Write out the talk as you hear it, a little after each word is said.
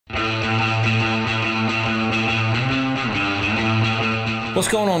What's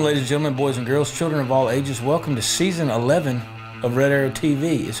going on, ladies and gentlemen, boys and girls, children of all ages? Welcome to season 11 of Red Arrow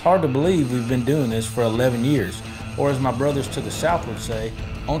TV. It's hard to believe we've been doing this for 11 years, or as my brothers to the south would say,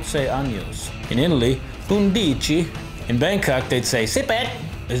 11 años. In Italy, 11. In Bangkok, they'd say, "C'est pas,"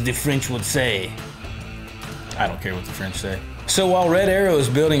 as the French would say. I don't care what the French say. So while Red Arrow is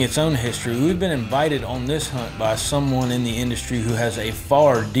building its own history, we've been invited on this hunt by someone in the industry who has a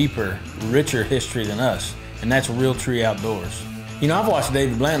far deeper, richer history than us, and that's Realtree Outdoors. You know, I've watched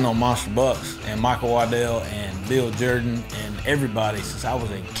David Blanton on Monster Bucks and Michael Waddell and Bill Jordan and everybody since I was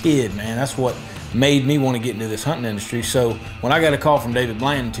a kid, man. That's what made me want to get into this hunting industry. So when I got a call from David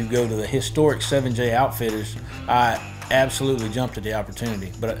Blanton to go to the historic 7J Outfitters, I absolutely jumped at the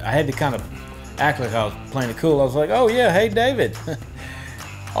opportunity. But I had to kind of act like I was playing it cool. I was like, "Oh yeah, hey David."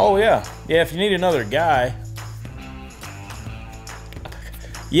 "Oh yeah, if you need another guy."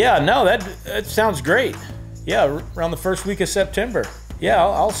 "Yeah, no, that sounds great. Yeah, around the first week of September. Yeah,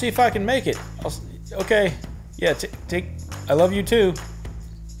 I'll see if I can make it." "Okay, yeah, I love you too."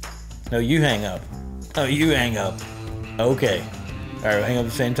 "No, you hang up." "Oh, you hang up." "Okay. All right, we'll hang up at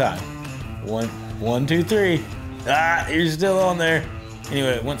the same time. One, 2, 3. Ah, you're still on there." Anyway,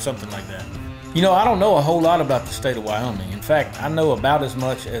 it went something like that. You know, I don't know a whole lot about the state of Wyoming. In fact, I know about as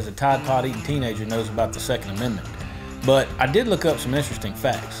much as a Tide Pod eating teenager knows about the Second Amendment. But I did look up some interesting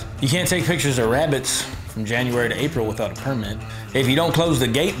facts. You can't take pictures of rabbits from January to April without a permit. If you don't close the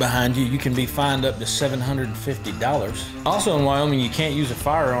gate behind you, you can be fined up to $750. Also in Wyoming, you can't use a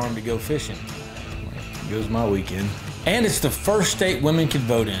firearm to go fishing. There goes my weekend. And it's the first state women can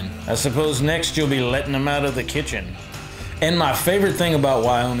vote in. I suppose next you'll be letting them out of the kitchen. And my favorite thing about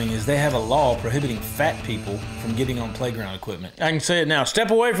Wyoming is they have a law prohibiting fat people from getting on playground equipment. I can say it now.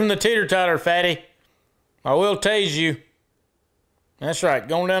 "Step away from the teeter-totter, fatty. I will tase you." That's right,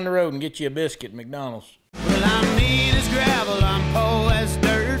 going down the road and get you a biscuit at McDonald's. Well, I'm mean as gravel, I'm poor as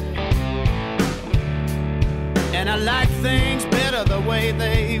dirt, and I like things better the way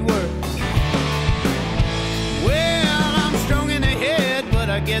they were. Well, I'm strong in the head, but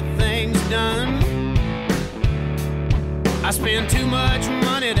I get things done. I spend too much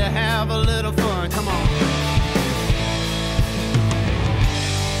money to have a little fun. Come on.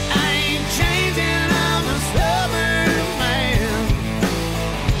 I ain't changing, I'm a stubborn man.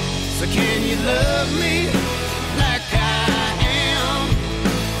 So can you love me like I am?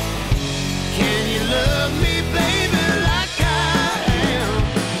 Can you love me, baby, like I am?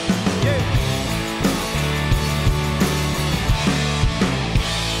 Yeah.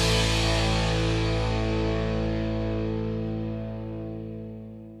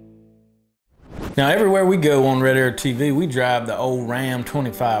 Now, everywhere we go on Red Arrow TV, we drive the old Ram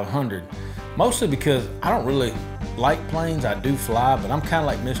 2500. Mostly because I don't really like planes. I do fly, but I'm kind of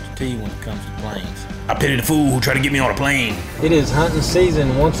like Mr. T when it comes to planes. I pity the fool who tried to get me on a plane. It is hunting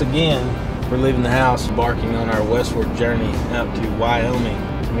season once again. We're leaving the house, embarking on our westward journey out to Wyoming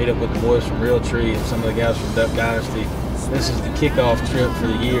to meet up with the boys from Realtree and some of the guys from Dynasty. This is the kickoff trip for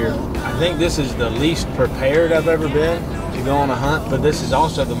the year. I think this is the least prepared I've ever been to go on a hunt, but this is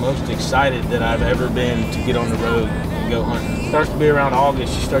also the most excited that I've ever been to get on the road and go hunting. It starts to be around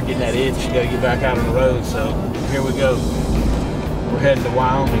August, you start getting that itch, you gotta get back out on the road, so here we go. We're heading to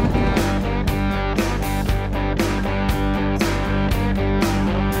Wyoming.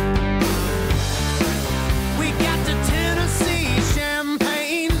 We got the Tennessee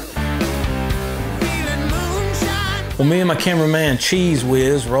champagne, feeling moonshine. Well, me and my cameraman Cheese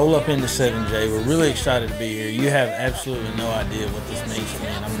Whiz roll up into 7J. We're really excited to be here. You have absolutely no idea what this means to me,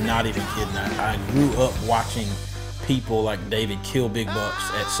 and I'm not even kidding. I grew up watching people like David kill big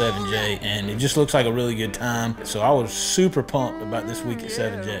bucks at 7J, and it just looks like a really good time. So I was super pumped about this week at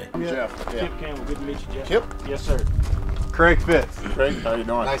 7J. I'm Jeff. Yeah. Kip Campbell, good to meet you, Jeff. Kip? Yes, sir. Craig Fitz. Craig, how you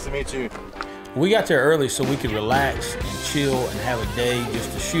doing? Nice to meet you. We got there early so we could relax and chill and have a day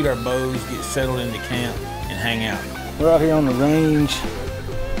just to shoot our bows, get settled into camp, and hang out. We're out here on the range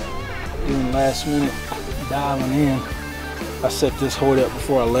doing last minute dialing in. I set this Hoyt up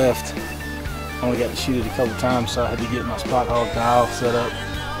before I left. I only got to shoot it a couple times, so I had to get my Spot Hog dial set up.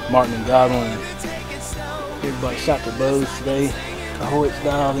 Martin and Godwin. Everybody shot their bows today. The Hoyt's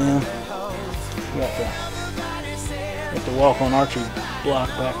dialed in. We got the walk-on archery block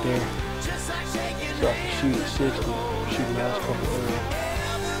back there. So I can shoot at 60. Shoot the last couple early.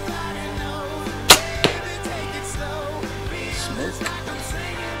 Smoke.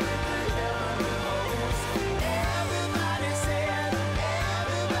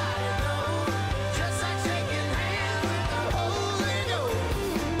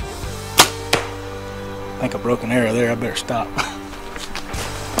 I think I broke an arrow there. I better stop.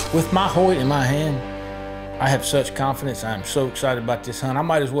 With my Hoyt in my hand, I have such confidence. I am so excited about this hunt. I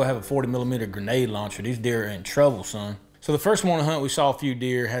might as well have a 40mm grenade launcher. These deer are in trouble, son. So the first morning hunt, we saw a few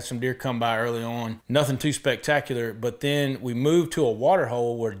deer, had some deer come by early on. Nothing too spectacular, but then we moved to a water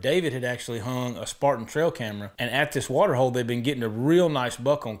hole where David had actually hung a Spartan trail camera. And at this water hole, they've been getting a real nice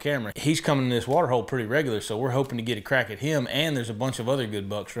buck on camera. He's coming to this water hole pretty regular, so we're hoping to get a crack at him, and there's a bunch of other good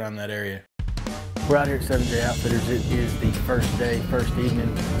bucks around that area. We're out here at 7J Outfitters. It is the first day, first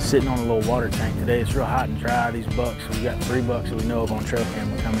evening, sitting on a little water tank today. It's real hot and dry, these bucks. We got 3 bucks that we know of on trail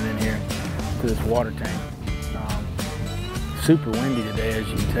camera coming in here to this water tank. Super windy today, as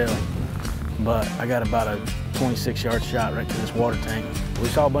you can tell, but I got about a 26-yard shot right to this water tank. We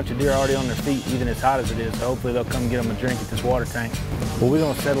saw a bunch of deer already on their feet, even as hot as it is, so hopefully they'll come get them a drink at this water tank. But we're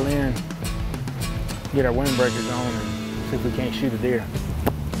gonna settle in, get our windbreakers on, and see if we can't shoot a deer.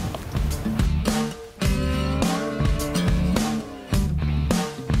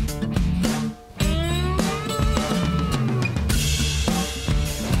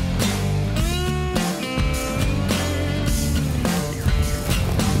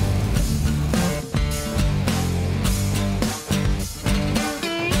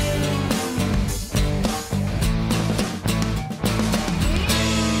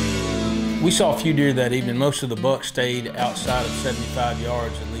 We saw a few deer that evening. Most of the bucks stayed outside of 75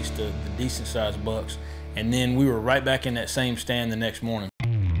 yards, at least the decent sized bucks. And then we were right back in that same stand the next morning. The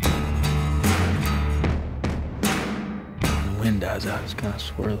wind dies out, it's kind of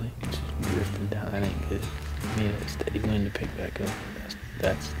swirly. It's just drifting down, that ain't good. We need that steady wind to pick back up.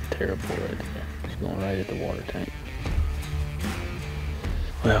 That's terrible right there. It's going right at the water tank.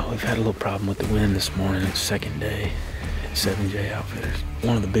 Well, we've had a little problem with the wind this morning. It's second day. 7J Outfitters.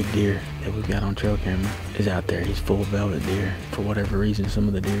 One of the big deer that we've got on trail camera is out there. He's full of velvet deer. For whatever reason, some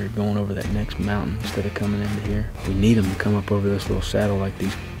of the deer are going over that next mountain instead of coming into here. We need them to come up over this little saddle like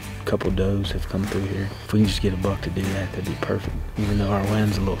these couple does have come through here. If we can just get a buck to do that, that'd be perfect. Even though our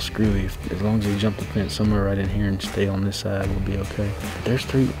wind's a little screwy, as long as we jump the fence somewhere right in here and stay on this side, we'll be okay. But there's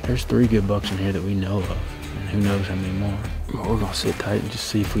three good bucks in here that we know of, and who knows how many more. But we're gonna sit tight and just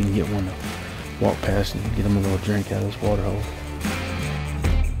see if we can get one to walk past and get them a little drink out of this water hole.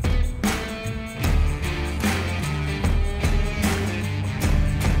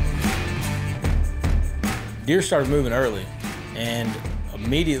 Deer started moving early, and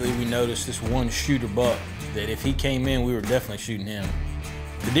immediately we noticed this one shooter buck that if he came in, we were definitely shooting him.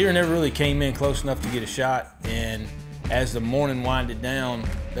 The deer never really came in close enough to get a shot, and as the morning winded down,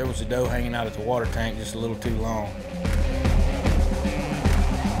 there was a doe hanging out at the water tank just a little too long.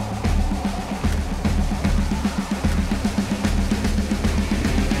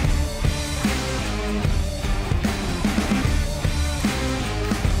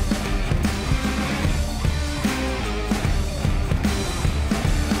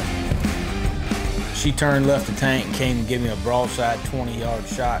 She turned left the tank and came and gave me a broadside 20-yard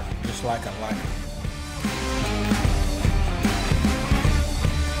shot, just like I like it.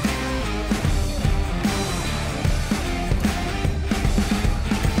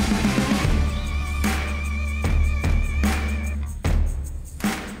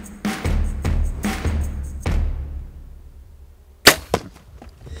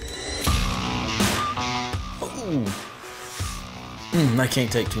 I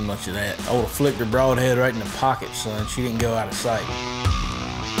can't take too much of that. I would have flicked her broadhead right in the pocket, son. She didn't go out of sight.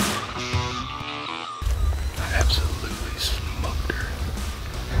 I absolutely smoked her.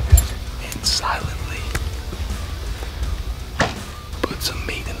 And silently put some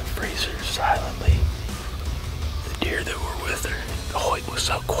meat in the freezer silently. The deer that were with her, oh, it was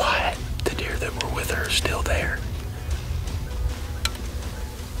so quiet. The deer that were with her are still there.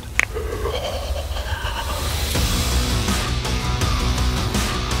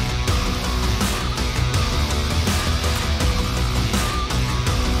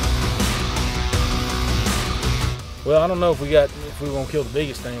 Well, I don't know if we won't kill the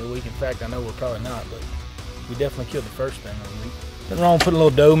biggest thing of the week. In fact, I know we're probably not, but we definitely killed the first thing of the week. Nothing wrong with putting a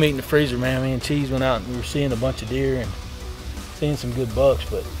little doe meat in the freezer, man. Me and Cheese went out and we were seeing a bunch of deer and seeing some good bucks,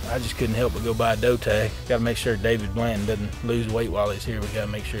 but I just couldn't help but go buy a doe tag. Got to make sure David Blanton doesn't lose weight while he's here. We got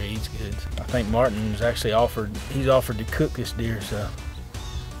to make sure he eats good. I think Martin's actually offered to cook this deer, so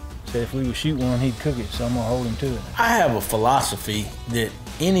said if we would shoot one, he'd cook it, so I'm gonna hold him to it. I have a philosophy that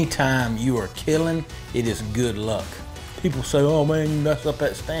anytime you are killing, it is good luck. People say, oh man, you messed up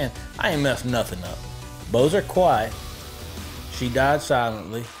that stand. I ain't messed nothing up. Bows are quiet. She died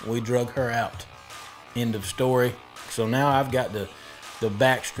silently. We drug her out. End of story. So now I've got the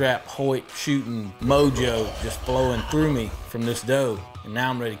backstrap Hoyt shooting mojo just flowing through me from this doe. And now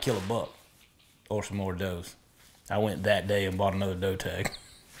I'm ready to kill a buck or some more does. I went that day and bought another doe tag.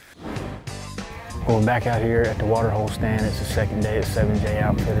 Well, we're back out here at the waterhole stand. It's the second day at 7J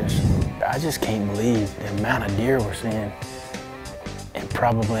Outfitters. I just can't believe the amount of deer we're seeing, and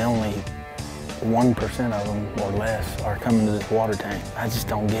probably only 1% of them or less are coming to this water tank. I just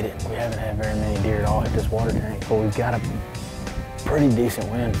don't get it. We haven't had very many deer at all at this water tank, but we've got a pretty decent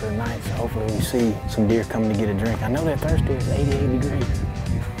wind for the night, so hopefully we see some deer coming to get a drink. I know that thirsty is 88 degrees.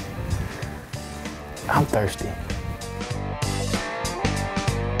 I'm thirsty.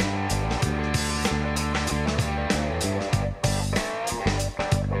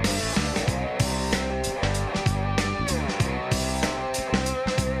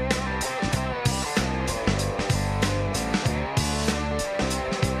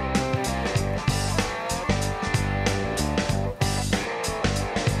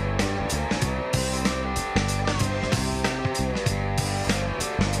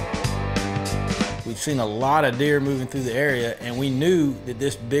 We've seen a lot of deer moving through the area, and we knew that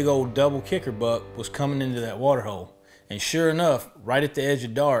this big old double kicker buck was coming into that water hole. And sure enough, right at the edge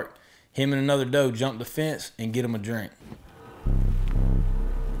of dark, him and another doe jumped the fence and get him a drink.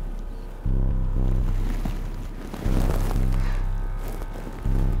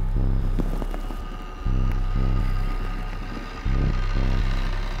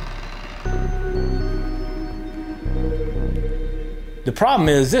 The problem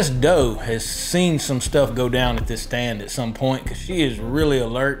is this doe has seen some stuff go down at this stand at some point, because she is really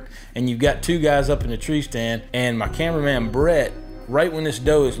alert, and you've got two guys up in the tree stand, and my cameraman Brett, right when this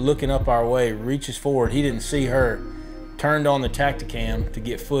doe is looking up our way, reaches forward. He didn't see her, turned on the Tacticam to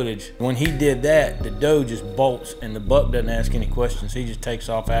get footage. When he did that, the doe just bolts, and the buck doesn't ask any questions. He just takes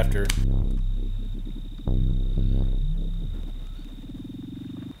off after her.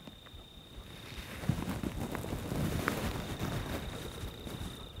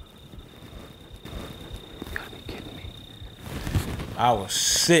 I was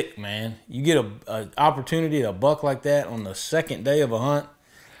sick, man. You get an opportunity to buck like that on the second day of a hunt,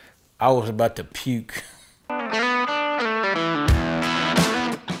 I was about to puke. Well,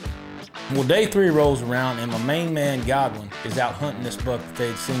 day 3 rolls around, and my main man, Godwin, is out hunting this buck that they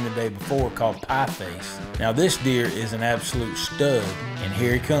had seen the day before called Pie Face. Now, this deer is an absolute stud, and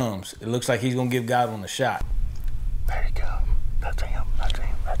here he comes. It looks like he's gonna give Godwin a shot. There he comes. That's him, that's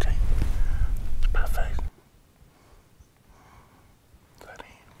him, that's him. It's Pie Face.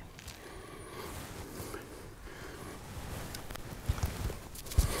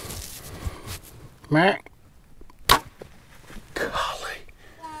 Mac. Golly.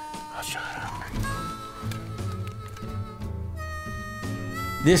 I shot him.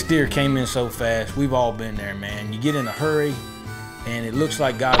 This deer came in so fast. We've all been there, man. You get in a hurry, and it looks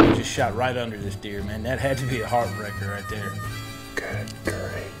like Godwin just shot right under this deer, man. That had to be a heartbreaker right there. Good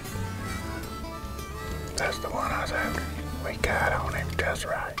grief. That's the one I was after. We got on him just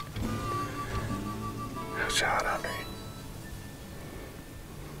right. I shot under him.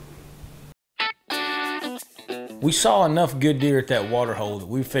 We saw enough good deer at that water hole that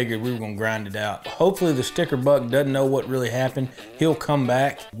we figured we were gonna grind it out. Hopefully the sticker buck doesn't know what really happened. He'll come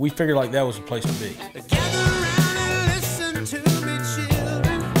back. We figured like that was the place to be. Gather around and listen to me,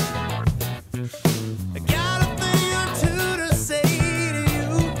 children. I got a thing or two to say to you.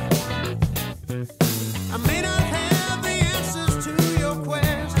 I may not have the answers to your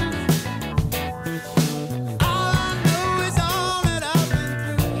questions. All I know is all that I've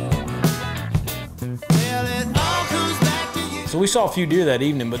been through. Well, it all comes back to you. So we saw a few deer that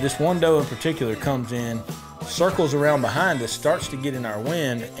evening, but this one doe in particular comes in, circles around behind us, starts to get in our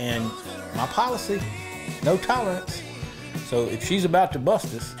wind, and my policy, no tolerance. So if she's about to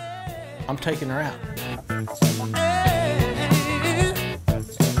bust us, I'm taking her out. Ain't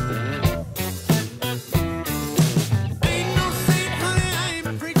no saint, honey, I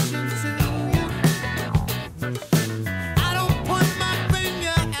ain't preaching to you. I don't point my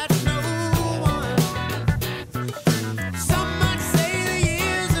finger at no one. Some might say the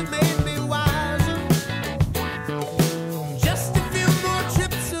years have made me wiser. Just a few more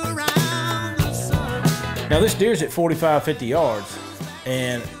trips around the sun. Now this deer's at 45, 50 yards,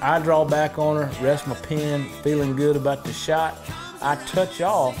 and I draw back on her, rest my pin, feeling good about the shot. I touch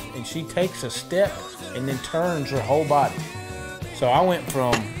off, and she takes a step and then turns her whole body. So I went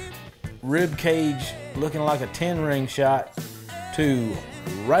from rib cage looking like a 10-ring shot to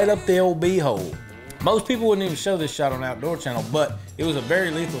right up the old B-hole. Most people wouldn't even show this shot on Outdoor Channel, but it was a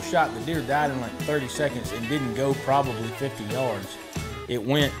very lethal shot. The deer died in like 30 seconds and didn't go probably 50 yards. It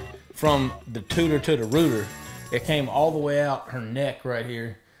went from the tooter to the rooter. It came all the way out her neck right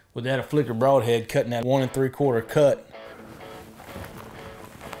here with that flicker broadhead cutting that 1 3/4 cut.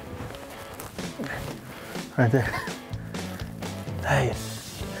 Right there. Hey,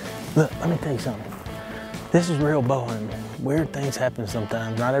 Look, let me tell you something. This is real bow hunting. Weird things happen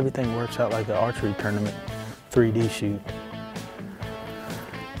sometimes. Not everything works out like an archery tournament 3D shoot.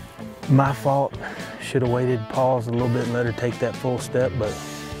 My fault. Should have waited, paused a little bit and let her take that full step, but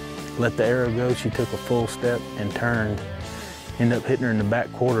let the arrow go. She took a full step and turned. Ended up hitting her in the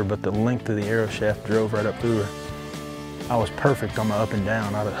back quarter, but the length of the arrow shaft drove right up through her. I was perfect on my up and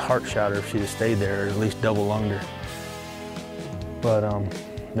down. I'd have heart shot her if she'd have stayed there, or at least double lunged her. But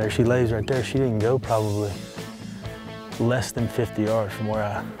there she lays right there. She didn't go probably less than 50 yards from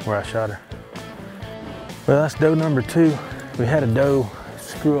where I shot her. Well, that's doe number 2. We had a doe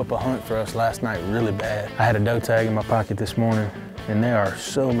screw up a hunt for us last night really bad. I had a doe tag in my pocket this morning, and there are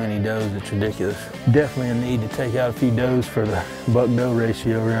so many does, it's ridiculous. Definitely a need to take out a few does for the buck-doe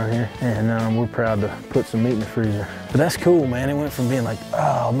ratio around here, and we're proud to put some meat in the freezer. But that's cool, man. It went from being like,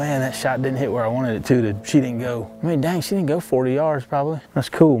 oh man, that shot didn't hit where I wanted it to she didn't go. I mean, dang, she didn't go 40 yards probably. That's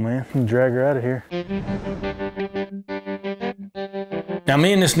cool, man. You can drag her out of here. Now,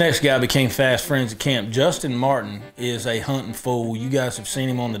 me and this next guy became fast friends at camp. Justin Martin is a hunting fool. You guys have seen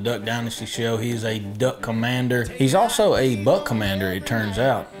him on the Duck Dynasty show. He is a duck commander. He's also a buck commander, it turns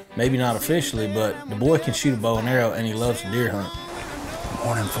out. Maybe not officially, but the boy can shoot a bow and arrow, and he loves to deer hunt.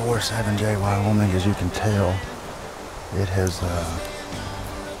 Morning 4-7J Wyoming, as you can tell. It has,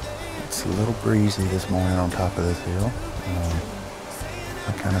 it's a little breezy this morning on top of this hill.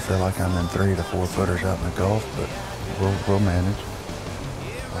 I kind of feel like I'm in 3 to 4 footers out in the Gulf, but we'll manage.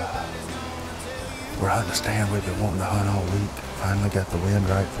 We're hunting a stand we've been wanting to hunt all week. Finally got the wind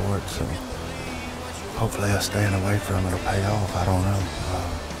right for it, so hopefully us staying away from it will pay off. I don't know.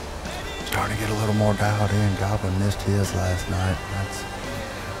 Starting to get a little more dialed in. Godwin missed his last night.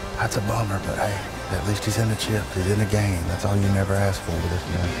 That's a bummer, but hey, at least he's in the chips. He's in the game. That's all you never ask for with this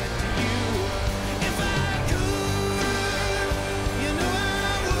man.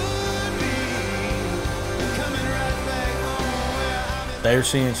 They're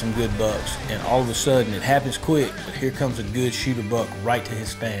seeing some good bucks, and all of a sudden, it happens quick, but here comes a good shooter buck right to his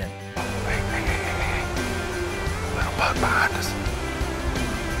stand. Hey. Little buck behind us.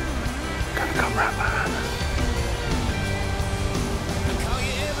 Gonna come right behind us.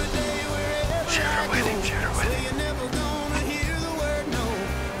 Shoot her with him, shoot her with him.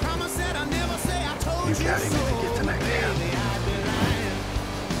 You got him if he gets the next hand.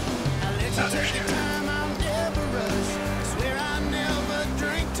 Another shooter.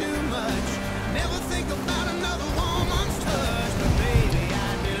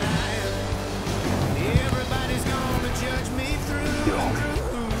 You own it?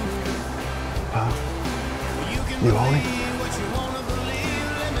 Huh? You own it?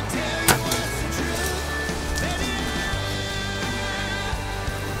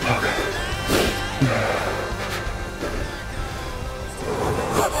 Okay.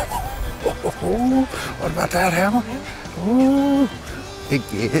 What about that, Hammer? Ooh, it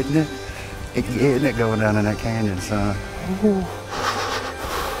getting it. It getting it going down in that canyon, son. Ooh.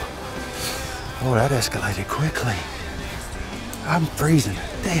 Oh, that escalated quickly. I'm freezing to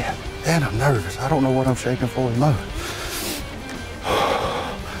death, and I'm nervous. I don't know what I'm shaking for the most.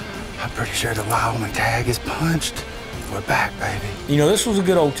 I'm pretty sure the Wyoming tag is punched. We're back, baby. You know, this was a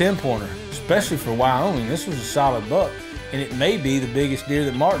good old 10-pointer, especially for Wyoming. This was a solid buck, and it may be the biggest deer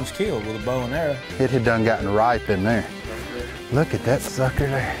that Martin's killed with a bow and arrow. It had done gotten ripe in there. Look at that sucker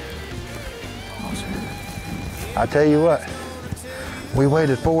there. I tell you what, we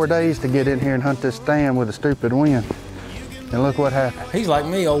waited 4 days to get in here and hunt this stand with a stupid wind. And look what happened. He's like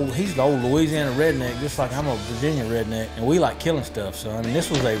me, he's the old Louisiana redneck, just like I'm a Virginia redneck, and we like killing stuff, son. And this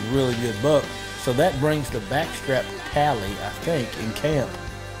was a really good buck. So that brings the backstrap tally, I think, in camp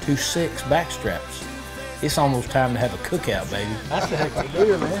to 6 backstraps. It's almost time to have a cookout, baby. That's the heck of a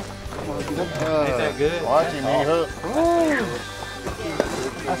deer, man. Ain't that good? Watch him, he hooked.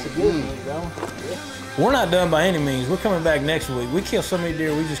 That's a good one, Godwin. We're not done by any means. We're coming back next week. We killed so many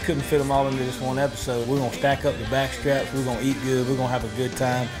deer, we just couldn't fit them all into this one episode. We're gonna stack up the backstraps. We're gonna eat good. We're gonna have a good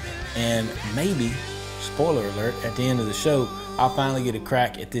time. And maybe, spoiler alert, at the end of the show, I'll finally get a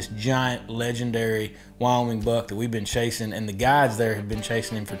crack at this giant, legendary Wyoming buck that we've been chasing, and the guides there have been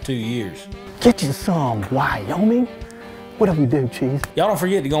chasing him for 2 years. Get you some Wyoming. Whatever you do, Cheese. Y'all don't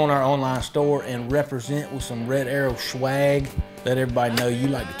forget to go on our online store and represent with some Red Arrow swag. Let everybody know you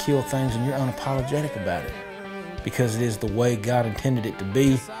like to kill things and you're unapologetic about it, because it is the way God intended it to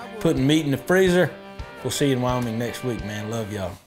be. Putting meat in the freezer. We'll see you in Wyoming next week, man. Love y'all.